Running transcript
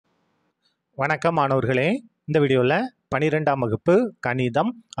வணக்கம் மாணவர்களே. இந்த வீடியோவில் 12ஆம் வகுப்பு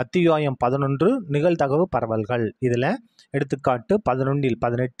கணிதம் அத்தியாயம் 11 நிகழ்தகவு பரவல்கள். இதில் எடுத்துக்காட்டு 11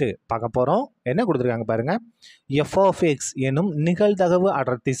 18 பார்க்க போகிறோம். என்ன கொடுத்துருக்காங்க பாருங்கள். f(x) எனும் நிகழ்தகவு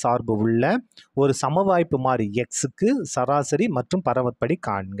அடர்த்தி சார்பு உள்ள ஒரு சமவாய்ப்பு மாறி எக்ஸுக்கு சராசரி மற்றும் பரவற்படி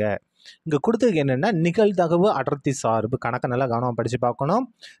காண்க. இங்கே கொடுத்தது என்னென்னா நிகழ்தகவு அடர்த்தி சார்பு. கணக்கை நல்லா கவனமாக படித்து பார்க்கணும்.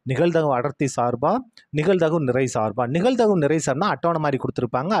 நிகழ்தகவு அடர்த்தி சார்பா, நிகழ்தகவு நிறை சார்பா. நிகழ்தகவு நிறை சார்னா அட்டவணை மாதிரி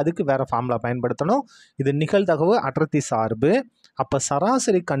கொடுத்துருப்பாங்க, அதுக்கு வேறு ஃபார்முலா பயன்படுத்தணும். இது நிகழ்தகவு அடர்த்தி சார்பு. அப்போ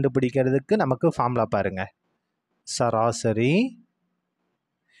சராசரி கண்டுபிடிக்கிறதுக்கு நமக்கு ஃபார்முலா பாருங்க. சராசரி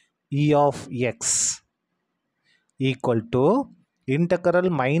E(x) equal to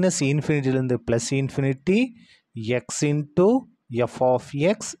integral -∞ +∞ x into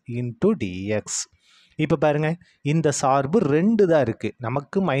f(x) into dx. இப்போ பாருங்கள், இந்த சார்பு 2 தான் இருக்குது.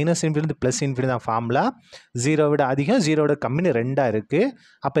 நமக்கு -∞ +∞ தான் ஃபார்முலா. 0 விட அதிகம் 0 விட கம்மின்னு 2 இருக்குது.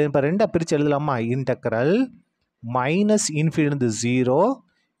 அப்போ இப்போ 2 பிரித்து எழுதலாமா? Integral -∞0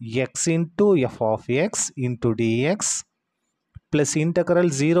 x into f(x) into dx plus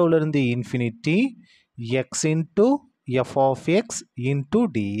integral 0 ∞ x into f(x) into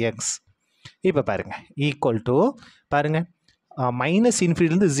dx. இப்போ பாருங்கள் ஈக்குவல் டு பாருங்கள் -∞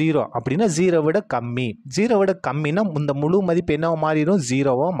 0 அப்படின்னா 0 விட கம்மி. 0 விட கம்மின்னா இந்த முழு மதிப்பு என்னவா மாறிடும்?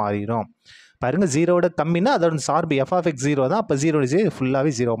 0வாக மாறிடும். பாருங்கள் 0 விட கம்மின்னா அதோட சார்பு f(x) 0 தான். அப்போ 0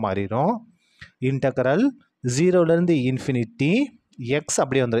 ஃபுல்லாகவே 0 மாறிடும். இன்டகரல் 0 x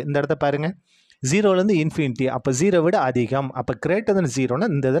அப்படியே வந்துடும். இந்த இடத்த பாருங்கள் 0 அப்போ 0 விட அதிகம். அப்போ > 0னா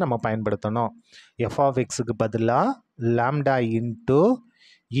இந்த இதை நம்ம பயன்படுத்தணும். f(x)க்கு பதிலாக லாம்டா இன்ட்டு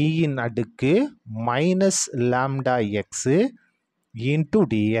இன் அடுக்கு -λx இன்ட்டு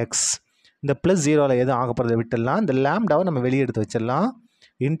dx. இந்த ப்ளஸ் 0ல் எதுவும் ஆக போகிறத விட்டுடலாம். இந்த லாம்டாவை நம்ம வெளியே எடுத்து வச்சிடலாம்.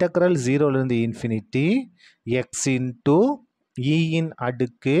 இன்டகரல் 0 x இன்ட்டு இன்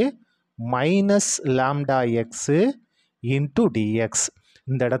அடுக்கு -λx இன்ட்டு dx.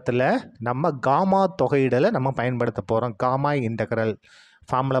 இந்த இடத்துல நம்ம காமா தொகையிடலை நம்ம பயன்படுத்த போகிறோம். காமா இன்டகரல்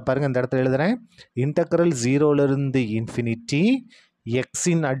ஃபார்முலா பாருங்கள். இந்த இடத்துல எழுதுகிறேன். இன்டகரல் 0 x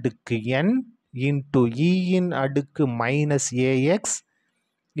இன் அடுக்கு n இன்ட்டு இன் அடுக்கு -ax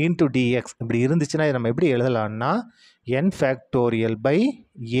இன்ட்டு dx. இப்படி இருந்துச்சுன்னா நம்ம எப்படி எழுதலாம்னா n⁴ பை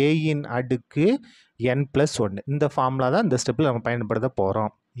a இன் அடுக்கு n+1. இந்த ஃபார்முலா தான் இந்த ஸ்டெப்பில் நம்ம பயன்படுத்த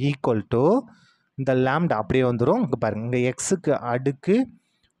போகிறோம். ஈக்குவல் டு இந்த லாம்டா அப்படியே வந்துடும். இங்கே பாருங்கள், இங்கே எக்ஸுக்கு அடுக்கு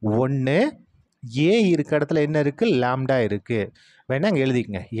 1, a இருக்க இடத்துல என்ன இருக்குது? லாம்டா இருக்குது. வேணா இங்கே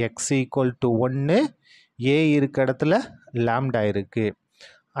எழுதிக்கங்க. x ஈக்குவல் டு 1, a இருக்க இடத்துல லாம்டா இருக்குது.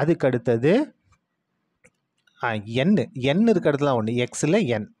 அதுக்கு அடுத்தது n இருக்க இடத்துல 1, எக்ஸில்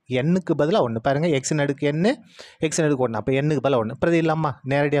n-க்கு பதிலாக 1. பாருங்கள், எக்ஸின் அடுக்கு n, எக்ஸின் அடுக்கு 1. அப்போ n-க்கு பதிலாக 1. பிரதி இல்லாமா?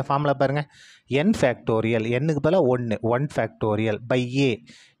 நேரடியாக ஃபார்முலா பாருங்கள். n⁴ n-க்கு பதிலாக 1 பை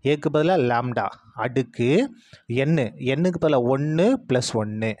a-க்கு பதிலாக லாம்டா அடுக்கு n-க்கு பதிலாக 1 +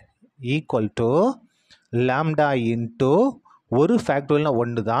 1 ஈக்குவல் டு லாம்டா இன்ட்டு ஒரு ஃபேக்டோரியல்னா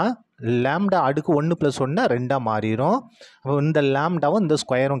 1 தான். லாம்டா அடுக்கு 1 + 1 2ஆக மாறிடும். அப்போ இந்த லாம்டாவும் இந்த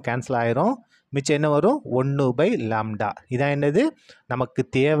ஸ்கொயரும் கேன்சல் ஆயிரும். மிச்சம் என்ன வரும்? 1/λ. இதான் என்னது? நமக்கு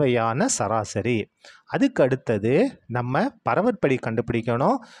தேவையான சராசரி. அதுக்கு அடுத்தது நம்ம பரவற்படி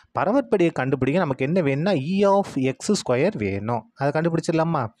கண்டுபிடிக்கணும். பரவற்படியை கண்டுபிடிக்க நமக்கு என்ன வேணும்னா E(x)² வேணும். அதை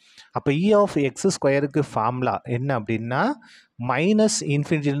கண்டுபிடிச்சிடலாமா? அப்போ E(x)²க்கு ஃபார்முலா என்ன அப்படின்னா -∞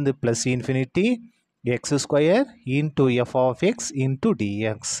 +∞ x² into f(x) into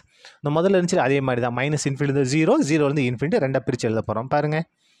dx. இந்த முதல்ல இருந்துச்சு அதே மாதிரி தான். -∞ 0 0 2ஆக பிரித்து எழுத போகிறோம். பாருங்கள்,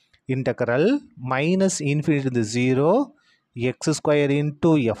 integral -∞0 x²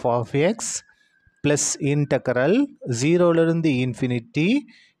 into f(x) plus integral 0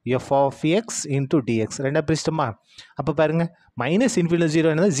 f(x) into dx. ரெண்டாக பிரிச்சிட்டோமா? அப்போ பாருங்கள்,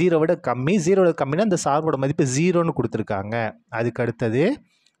 -∞0 என்னது? 0 விட கம்மி. 0 விட கம்மினா இந்த சார்போட மதிப்பு 0ன்னு கொடுத்துருக்காங்க. அதுக்கு அடுத்தது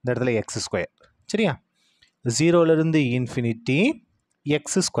இந்த இடத்துல x². சரியா? 0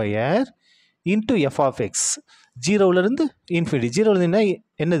 x² இன்ட்டு f(x) 0 0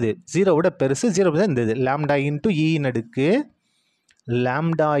 என்னது? 0 விட பெருசு. 0 தான் இந்த இது லாம்டா இன்ட்டு இன் அடுக்கு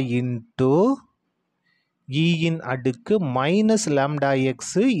லாம்டா இன்ட்டு இன் அடுக்கு -λx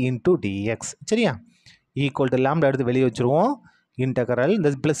இன்ட்டு dx. சரியா? ஈக்குவல் டு லாம்டா எடுத்து வெளியே வச்சுருவோம். இன்டகரல் இந்த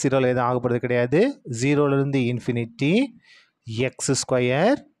ப்ளஸ் 0ல் எதுவும் ஆக போகிறது கிடையாது. 0 x².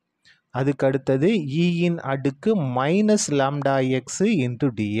 அதுக்கு அடுத்தது இன் அடுக்கு -λx இன்ட்டு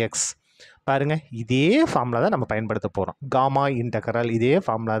dx. பாருங்கள், இதே ஃபார்முலா தான் நம்ம பயன்படுத்த போகிறோம். காமா இன்டகரல் இதே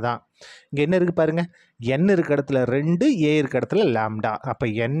ஃபார்முலா தான். இங்கே என்ன இருக்குது பாருங்கள், n இருக்க இடத்துல 2, a இருக்க இடத்துல லாம்டா. அப்போ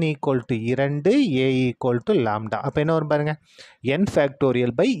n equal to 2, a equal to lambda. அப்போ என்ன வரும் பாருங்கள்,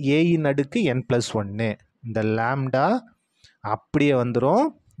 n⁴ பை a இன் அடுக்கு n+1. இந்த லாம்டா அப்படியே வந்துடும்.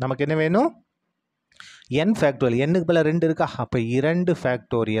 நமக்கு என்ன வேணும்? n factorial. nக்கு பதிலாக 2 இருக்கா? அப்போ 2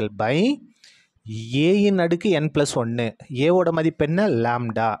 ஃபேக்டோரியல் பை ஏயின் அடுக்கு n + 1. ஏவோட மதிப்பு என்ன?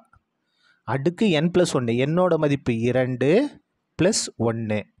 லாம்டா அடுக்கு n + 1. என்னோட மதிப்பு 2 +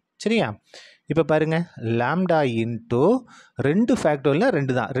 1. சரியா? இப்போ பாருங்க, லாம்டா இன்ட்டு 2 ஃபேக்டோரியல்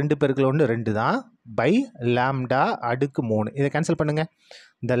 2 தான், 2 பெருக்கல் 1 2 தான், பை லாம்டா அடுக்கு 3. இதை கேன்சல் பண்ணுங்க.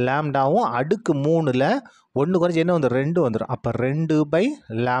 இந்த லாம்டாவும் அடுக்கு 3ல் 1 குறைஞ்சி என்ன வந்து 2 வந்துடும். அப்போ 2 பை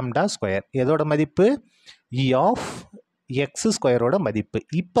லாம்டா ஸ்கொயர். எதோட மதிப்பு? இ ஆஃப் எக்ஸ் ஸ்கொயரோட மதிப்பு.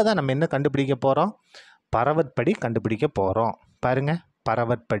 இப்போ தான் நம்ம என்ன கண்டுபிடிக்க போகிறோம்? பரவற்படி கண்டுபிடிக்க போகிறோம். பாருங்க,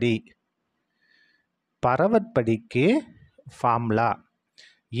 பரவற்படிக்கு formula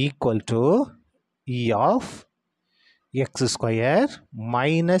equal to E of X square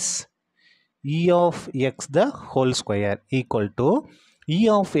minus E of X the whole square equal to E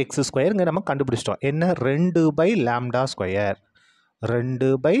of X ஸ்கொயருங்க நம்ம கண்டுபிடிச்சிட்டோம். என்ன? 2 by lambda square, 2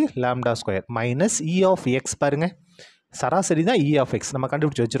 by lambda square minus E of X. பாருங்க, சராசரி தான் இ ஆஃப் எக்ஸ் நம்ம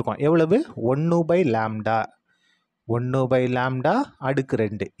கண்டுபிடிச்சி வச்சுருக்கோம். எவ்வளவு? 1 பை லாம்டா, 1 பை லாம்டா அடுக்கு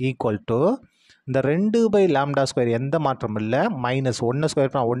 2 ஈக்குவல் டு இந்த 2 பை லாம்டா ஸ்கொயர் எந்த மாற்றம் இல்லை, மைனஸ் 1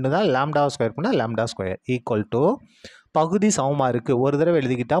 ஸ்கொயர் பண்ணால் 1 தான், லாம்டா ஸ்கொயர் பண்ணால் லாம்டா ஸ்கொயர் ஈக்குவல் டு பகுதி சமமாக இருக்குது. ஒரு தடவை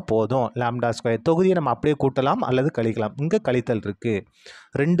எழுதிக்கிட்டால் போதும். லாம்டா ஸ்கொயர் தொகுதியை நம்ம அப்படியே கூட்டலாம் அல்லது கழிக்கலாம். இங்கே கழித்தல் இருக்குது.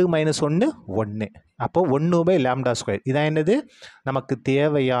 2 - 1 1. அப்போ 1 பை லாம்டா ஸ்கொயர். இதான் என்னது? நமக்கு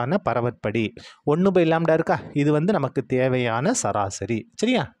தேவையான பரவற்படி. 1 பை லாம்டா இருக்கா? இது வந்து நமக்கு தேவையான சராசரி.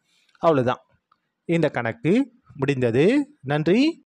 சரியா? அவ்வளோதான், இந்த கணக்கு முடிந்தது. நன்றி.